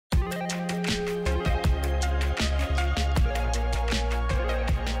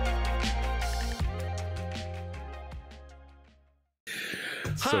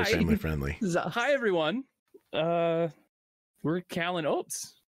so family friendly. Hi, everyone. We're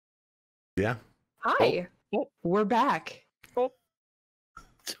Cal&Opes. Yeah. Hi. We're back.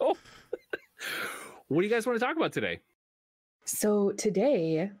 So, what do you guys want to talk about today? So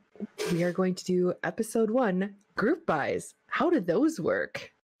today we are going to do episode 1, group buys. How do those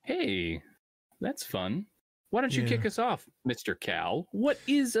work? Hey, that's fun. Why don't you kick us off, Mr. Cal? What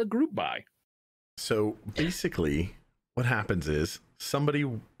is a group buy? So basically what happens is somebody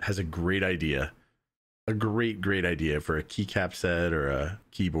has a great idea, a great idea for a keycap set or a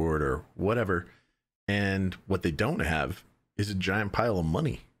keyboard or whatever. And what they don't have is a giant pile of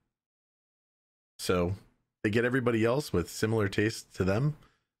money. So they get everybody else with similar tastes to them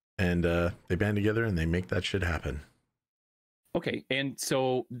and they band together and they make that shit happen. Okay. And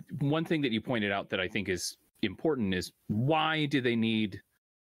so one thing that you pointed out that I think is important is, why do they need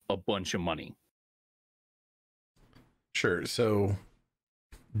a bunch of money? Sure. So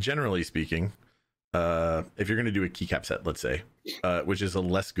generally speaking, if you're going to do a keycap set, let's say, which is a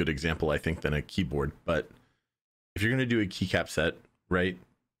less good example, I think, than a keyboard, but if you're going to do a keycap set, right,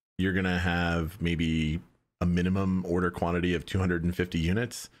 you're going to have maybe a minimum order quantity of 250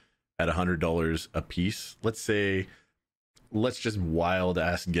 units at $100 a piece. Let's just wild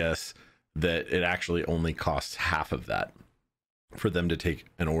ass guess that it actually only costs half of that for them to take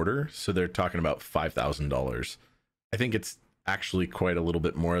an order. So they're talking about $5,000. I think it's actually quite a little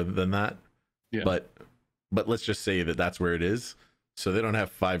bit more than that. Yeah. But let's just say that that's where it is. So they don't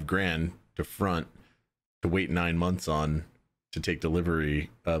have $5,000 to front to wait 9 months on to take delivery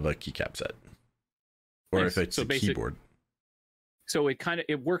of a keycap set, or nice. If it's a keyboard. So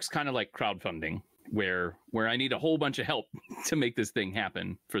it works kind of like crowdfunding, where I need a whole bunch of help to make this thing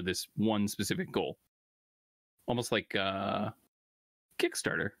happen for this one specific goal. Almost like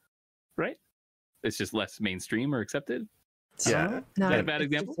Kickstarter, right? It's just less mainstream or accepted. Yeah, is that a bad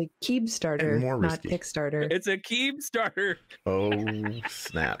example? It's a keeb starter, not Kickstarter. It's a keeb starter. Oh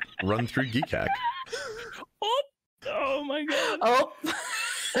snap! Run through Geek Hack. Oh my god. Oh.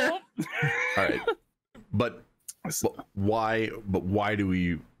 All right, but why do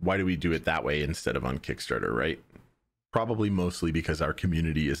we do it that way instead of on Kickstarter, right? Probably mostly because our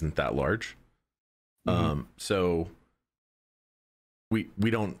community isn't that large. So we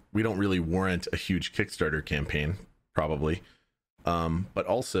don't really warrant a huge Kickstarter campaign, probably. But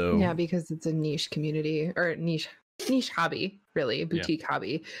also because it's a niche community, or niche hobby, really, boutique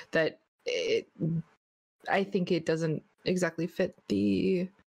hobby, that I think it doesn't exactly fit the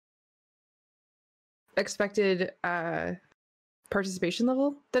expected participation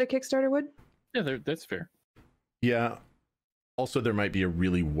level that a Kickstarter would. Yeah, that's fair. Yeah. Also, there might be a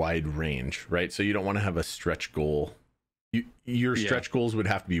really wide range, right? So you don't want to have a stretch goal. Your stretch goals would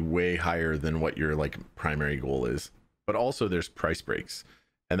have to be way higher than what your like primary goal is. But also there's price breaks,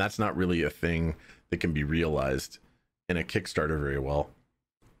 and that's not really a thing that can be realized in a Kickstarter very well.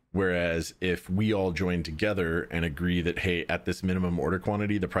 Whereas if we all join together and agree that, hey, at this minimum order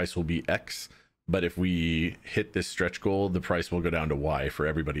quantity, the price will be X, but if we hit this stretch goal, the price will go down to Y for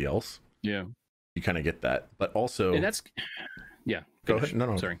everybody else. Yeah. You kind of get that. But also... And that's... Yeah. Go ahead.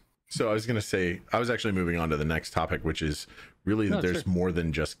 No. Sorry. So I was going to say, I was actually moving on to the next topic, which is really that there's more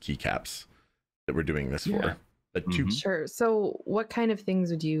than just keycaps that we're doing this for. But Sure. So what kind of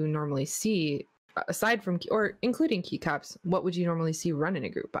things would you normally see, aside from, or including keycaps, what would you normally see run in a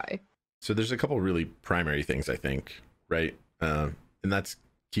group buy? So there's a couple really primary things, I think, right? And that's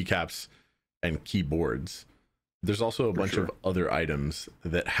keycaps and keyboards. There's also a bunch of other items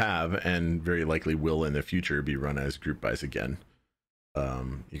that have, and very likely will in the future, be run as group buys again.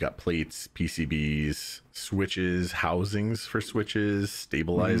 You got plates, PCBs, switches, housings for switches,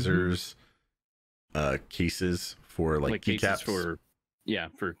 stabilizers, cases for like keycaps for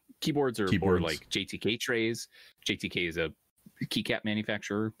keyboards or like JTK trays. JTK is a keycap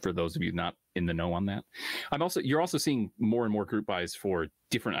manufacturer, for those of you not in the know on that. You're also seeing more and more group buys for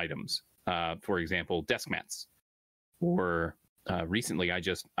different items. For example, desk mats, or recently I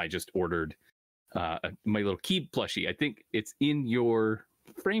just ordered my little keeb plushie. I think it's in your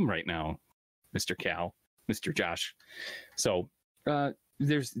frame right now, Mr. Cal, Mr. Josh. So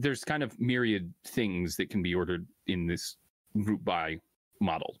there's kind of myriad things that can be ordered in this group buy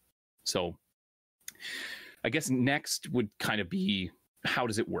model. So I guess next would kind of be, how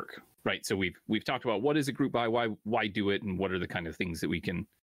does it work, right? So we've talked about what is a group buy, why do it, and what are the kind of things that we can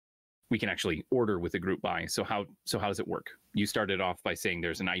actually order with a group buy. So how does it work? You started off by saying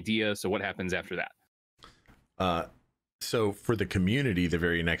there's an idea. So what happens after that? So for the community, the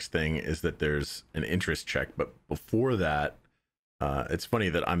very next thing is that there's an interest check. But before that, it's funny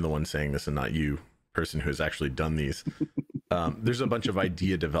that I'm the one saying this and not you, person who has actually done these. there's a bunch of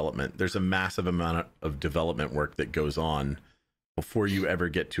idea development. There's a massive amount of development work that goes on before you ever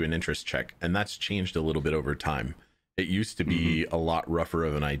get to an interest check. And that's changed a little bit over time. It used to be a lot rougher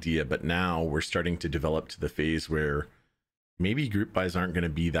of an idea, but now we're starting to develop to the phase where maybe group buys aren't going to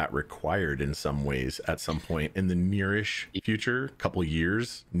be that required in some ways at some point in the nearish future, couple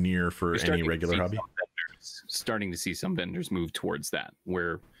years near for any regular hobby. Starting to see some vendors move towards that,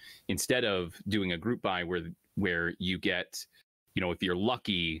 where instead of doing a group buy where you get, if you're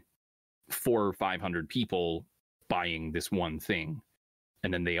lucky, 400 or 500 people buying this one thing,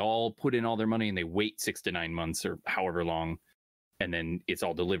 and then they all put in all their money and they wait 6 to 9 months or however long, and then it's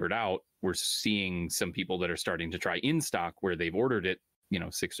all delivered out. We're seeing some people that are starting to try in stock where they've ordered it,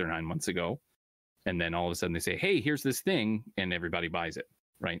 6 or 9 months ago, and then all of a sudden they say, hey, here's this thing, and everybody buys it,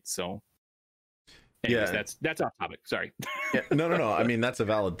 right? So anyways, that's off topic. Sorry. Yeah, no. I mean, that's a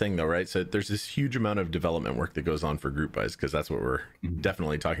valid thing though, right? So there's this huge amount of development work that goes on for group buys, because that's what we're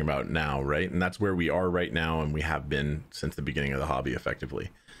definitely talking about now, right? And that's where we are right now, and we have been since the beginning of the hobby effectively.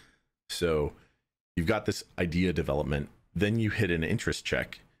 So you've got this idea development, then you hit an interest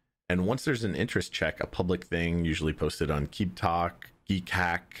check. And once there's an interest check, a public thing usually posted on Keep Talk, Geek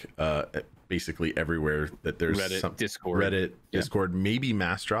Hack, basically everywhere that there's Reddit, Discord, maybe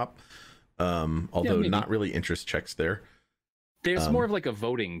Massdrop. Although not really interest checks there. There's more of like a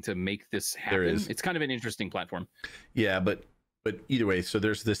voting to make this happen. There is. It's kind of an interesting platform. Yeah, but either way, so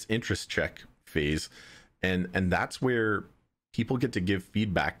there's this interest check phase, and that's where people get to give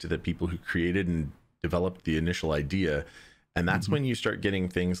feedback to the people who created and developed the initial idea. And that's when you start getting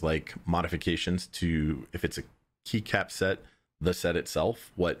things like modifications to, if it's a keycap set, the set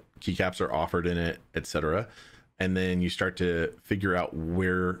itself, what keycaps are offered in it, etc. And then you start to figure out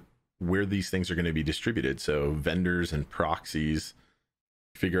where these things are going to be distributed. So vendors and proxies,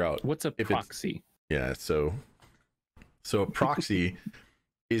 figure out what's a proxy. Yeah, so a proxy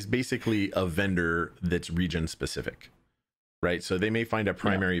is basically a vendor that's region specific, right? So they may find a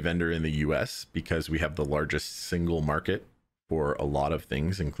primary vendor in the US because we have the largest single market for a lot of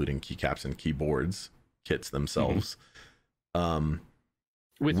things, including keycaps and keyboards, kits themselves. With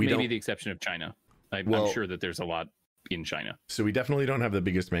maybe the exception of China. I'm sure that there's a lot in China. So we definitely don't have the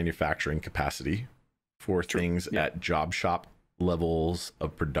biggest manufacturing capacity for things at job shop levels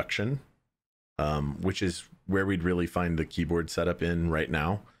of production, which is where we'd really find the keyboard setup in right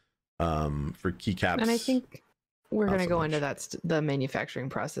now. For keycaps, and I think we're going to go into the manufacturing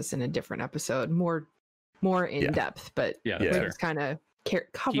process in a different episode, more in depth. But we're just kind of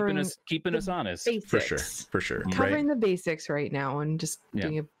covering keeping us honest. Basics. For sure. Covering the basics right now and just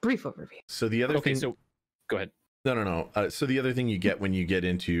doing a brief overview. So the other thing. So go ahead. No. So the other thing you get when you get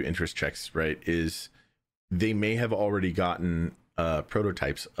into interest checks, right, is they may have already gotten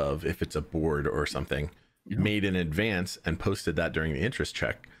prototypes of, if it's a board or something, made in advance and posted that during the interest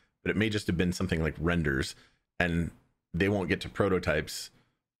check. But it may just have been something like renders, and they won't get to prototypes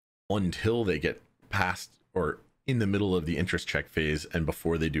until they get past or in the middle of the interest check phase and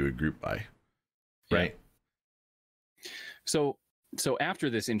before they do a group buy, right? So after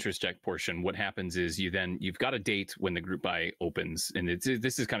this interest check portion, what happens is you've got a date when the group buy opens, and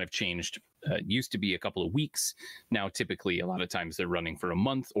this has kind of changed. It used to be a couple of weeks. Now, typically, a lot of times they're running for a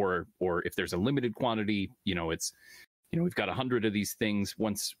month, or if there's a limited quantity, it's, we've got 100 of these things.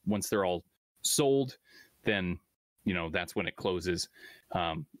 Once they're all sold, then that's when it closes.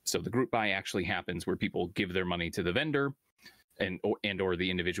 So the group buy actually happens where people give their money to the vendor or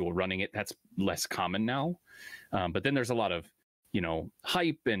the individual running it. That's less common now. But then there's a lot of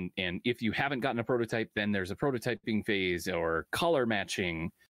hype, and if you haven't gotten a prototype, then there's a prototyping phase or color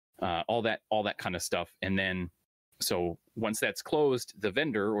matching, all that kind of stuff. And then so once that's closed, the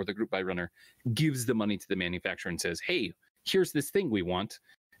vendor or the group buy runner gives the money to the manufacturer and says, hey, here's this thing we want.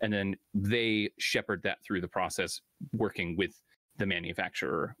 And then they shepherd that through the process, working with the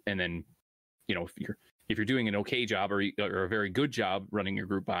manufacturer. And then, if you're doing an okay job or a very good job running your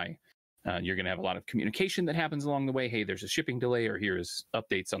group buy, you're going to have a lot of communication that happens along the way. Hey, there's a shipping delay, or here's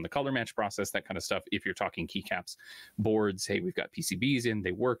updates on the color match process, that kind of stuff. If you're talking keycaps, boards, hey, we've got PCBs in,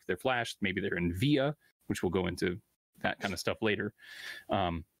 they work, they're flashed, maybe they're in VIA, which we'll go into that kind of stuff later.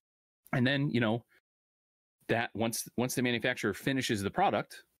 And then, that once the manufacturer finishes the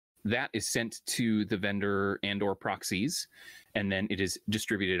product, that is sent to the vendor and or proxies, and then it is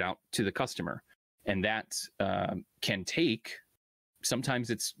distributed out to the customer. And that can take,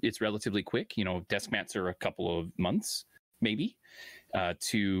 sometimes it's relatively quick. Desk mats are a couple of months, maybe, there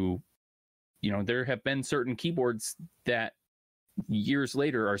have been certain keyboards that years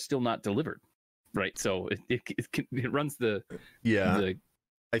later are still not delivered, right? So it runs the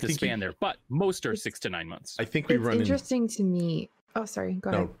the span there, but most are 6 to 9 months. I think we it's interesting to me. Oh, sorry. Go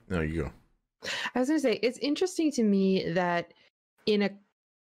ahead. No, you go. I was going to say, it's interesting to me that in a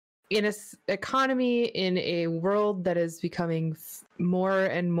economy, in a world that is becoming more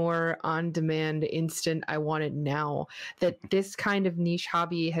and more on demand, instant, I want it now, that this kind of niche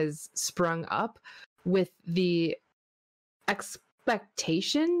hobby has sprung up with the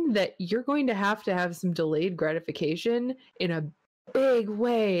expectation that you're going to have some delayed gratification in a big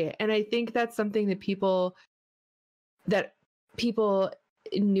way. And I think that's something that people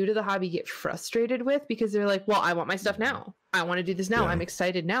new to the hobby get frustrated with, because they're like, well, I want my stuff now. I want to do this now. I'm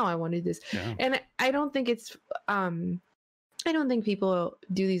excited now. I want to do this. Yeah. And I don't think it's, I don't think people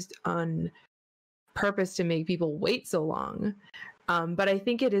do these on purpose to make people wait so long. But I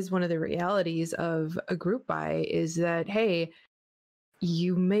think it is one of the realities of a group buy is that, hey,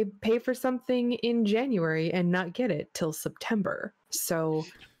 you may pay for something in January and not get it till September. So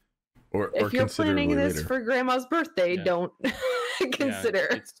if you're planning this later for grandma's birthday, don't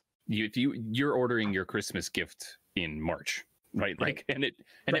consider. If you're ordering your Christmas gift in March, right? Like, and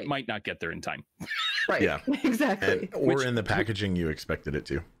it might not get there in time. Right. Yeah. Exactly. Or in the packaging you expected it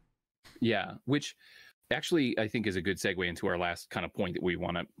to. Yeah. Which actually I think is a good segue into our last kind of point that we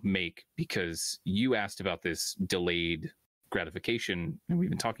want to make, because you asked about this delayed gratification, and we've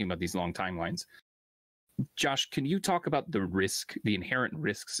been talking about these long timelines. Josh, can you talk about the inherent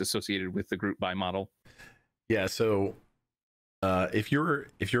risks associated with the group buy model? Yeah. So if you're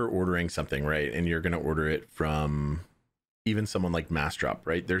ordering something, right, and you're going to order it from even someone like Massdrop,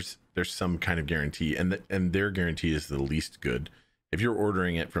 right, there's some kind of guarantee, and their guarantee is the least good. If you're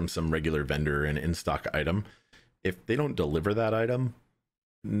ordering it from some regular vendor, an in-stock item, if they don't deliver that item,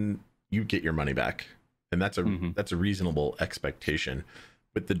 you get your money back, and that's a reasonable expectation.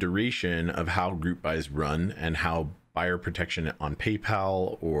 But the duration of how group buys run and how buyer protection on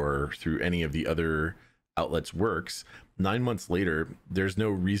PayPal or through any of the other outlets works, 9 months later, there's no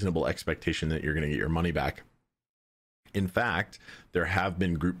reasonable expectation that you're going to get your money back. In fact, there have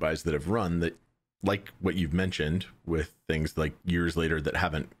been group buys that have run that, like what you've mentioned, with things like years later that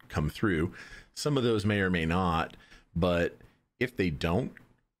haven't come through. Some of those may or may not, but if they don't,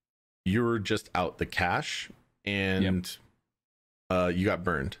 you're just out the cash, and you got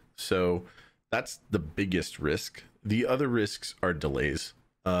burned. So that's the biggest risk. The other risks are delays.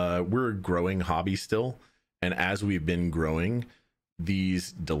 We're a growing hobby still, and as we've been growing,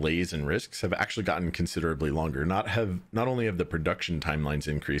 these delays and risks have actually gotten considerably longer. Not only have the production timelines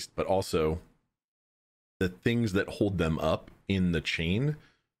increased, but also the things that hold them up in the chain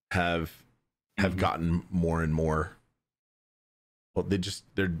have gotten more and more. Well,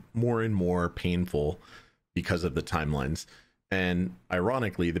 they're more and more painful because of the timelines. And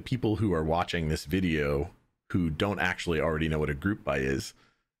ironically, the people who are watching this video who don't actually already know what a group buy is,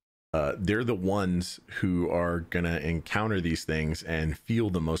 they're the ones who are going to encounter these things and feel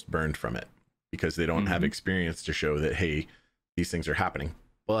the most burned from it, because they don't have experience to show that, hey, these things are happening.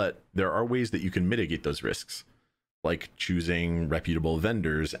 But there are ways that you can mitigate those risks, like choosing reputable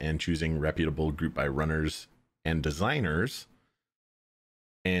vendors and choosing reputable group buy runners and designers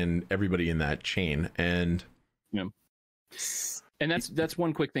and everybody in that chain. And and that's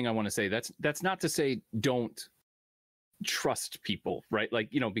one quick thing I want to say. That's not to say don't trust people, right?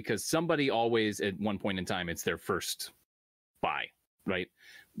 Like, because somebody always at one point in time, it's their first buy, right?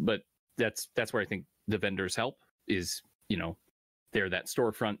 But that's where I think the vendors help is, they're that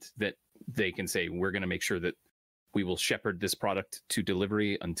storefront that they can say, we're going to make sure that we will shepherd this product to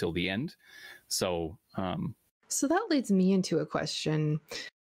delivery until the end. So that leads me into a question.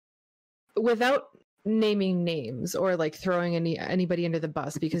 Without naming names or like throwing anybody under the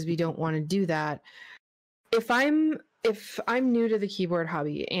bus, because we don't want to do that. If I'm new to the keyboard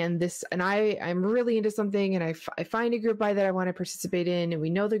hobby and I'm really into something, and I find a group buy that I want to participate in, and we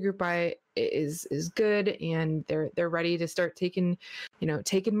know the group buy is good, and they're ready to start taking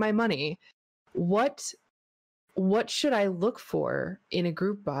my money, what should I look for in a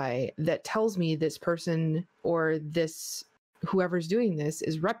group buy that tells me this person or this whoever's doing this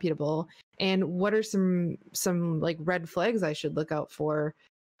is reputable, and what are some like red flags I should look out for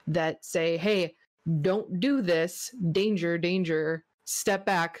that say, hey, don't do this, danger, step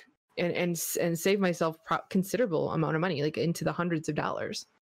back and save myself considerable amount of money, like into the hundreds of dollars.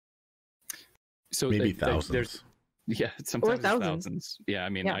 So maybe thousands. Sometimes thousands. Yeah, I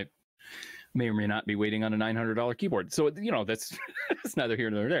mean, I may or may not be waiting on a $900 keyboard. So, that's it's neither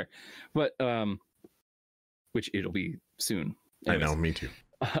here nor there, but which it'll be soon. Anyways. I know, me too.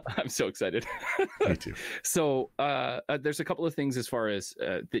 I'm so excited. Me too. So there's a couple of things as far as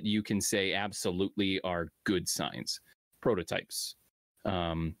that you can say absolutely are good signs. Prototypes.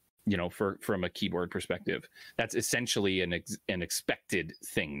 You know, from a keyboard perspective, that's essentially an expected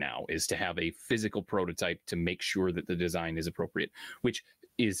thing now, is to have a physical prototype to make sure that the design is appropriate, which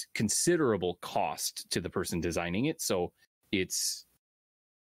is considerable cost to the person designing it. So it's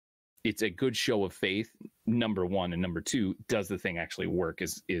a good show of faith, number one, and number two, does the thing actually work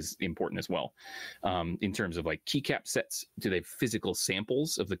is important as well. In terms of like keycap sets, do they have physical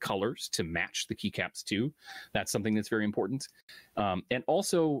samples of the colors to match the keycaps too? That's something that's very important. And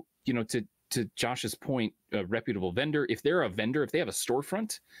also, you know, to Josh's point, a reputable vendor, if they're a vendor, if they have a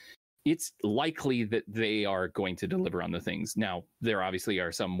storefront, it's likely that they are going to deliver on the things. Now, there obviously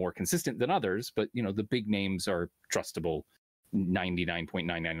are some more consistent than others, but you know, the big names are trustable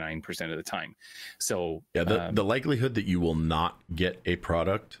 99.999% of the time. So yeah, the likelihood that you will not get a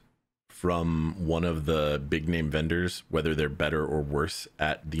product from one of the big name vendors, whether they're better or worse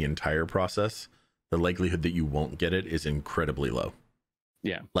at the entire process, the likelihood that you won't get it is incredibly low.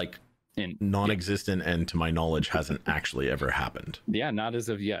 Yeah. Like non-existent, and to my knowledge hasn't actually ever happened. Yeah, not as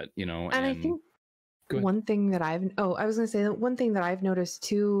of yet, you know. And I think one thing that I was going to say that one thing that I've noticed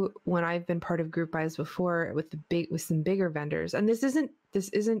too when I've been part of group buys before with some bigger vendors, and this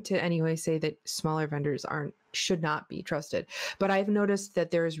isn't to any way say that smaller vendors should not be trusted, but I've noticed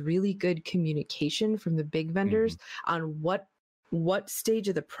that there is really good communication from the big vendors on what stage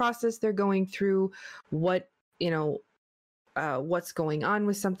of the process they're going through, what, you know, what's going on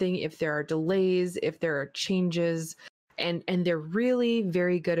with something, if there are delays, if there are changes. And they're really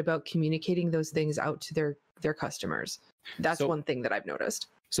very good about communicating those things out to their customers. That's one thing that I've noticed.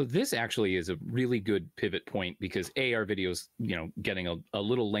 So this actually is a really good pivot point, because our video's, you know, getting a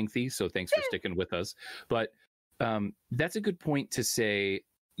little lengthy. So thanks for sticking with us. But that's a good point to say,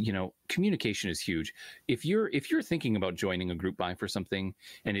 you know, communication is huge. If you're thinking about joining a group buy for something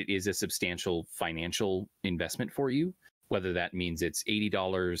and it is a substantial financial investment for you, whether that means it's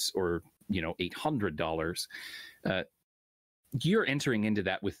 $80 or, you know, $800, you're entering into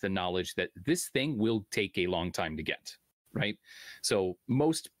that with the knowledge that this thing will take a long time to get, right? So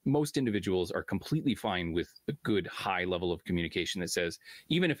most individuals are completely fine with a good high level of communication that says,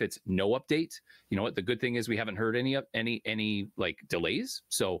 even if it's no update, you know what, the good thing is we haven't heard any like delays.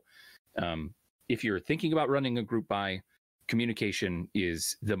 So if you're thinking about running a group buy, communication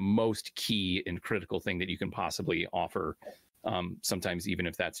is the most key and critical thing that you can possibly offer. Sometimes even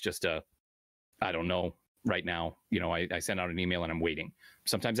if that's just I don't know, right now, you know, I sent out an email and I'm waiting.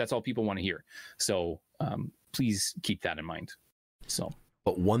 Sometimes that's all people want to hear. So please keep that in mind. So,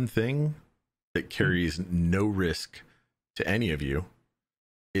 but one thing that carries no risk to any of you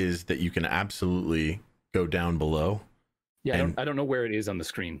is that you can absolutely go down below. Yeah, I don't know where it is on the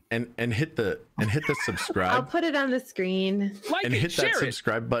screen. And hit the subscribe. I'll put it on the screen. Hit that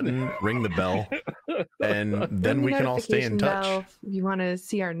subscribe button, ring the bell, and then we can all stay in touch. Bell, if you want to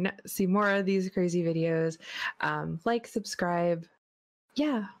see more of these crazy videos, like, subscribe.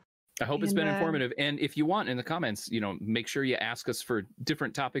 Yeah. I hope it's been informative. And if you want, in the comments, you know, make sure you ask us for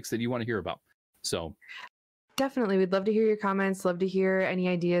different topics that you want to hear about. So definitely, we'd love to hear your comments, love to hear any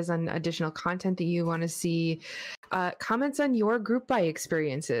ideas on additional content that you want to see, comments on your group buy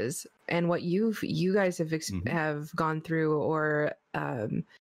experiences and what you guys have gone through, or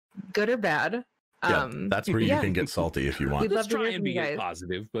good or bad. Yeah, that's where you can get salty if you want. We'd love to try and be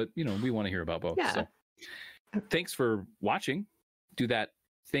positive, but you know, we want to hear about both. Yeah. So thanks for watching. Do that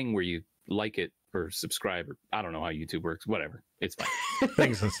thing where you like it or subscribe, or I don't know how YouTube works, whatever, it's fine.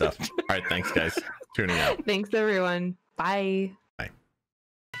 Things and stuff. All right, thanks guys, tuning out. Thanks everyone, bye.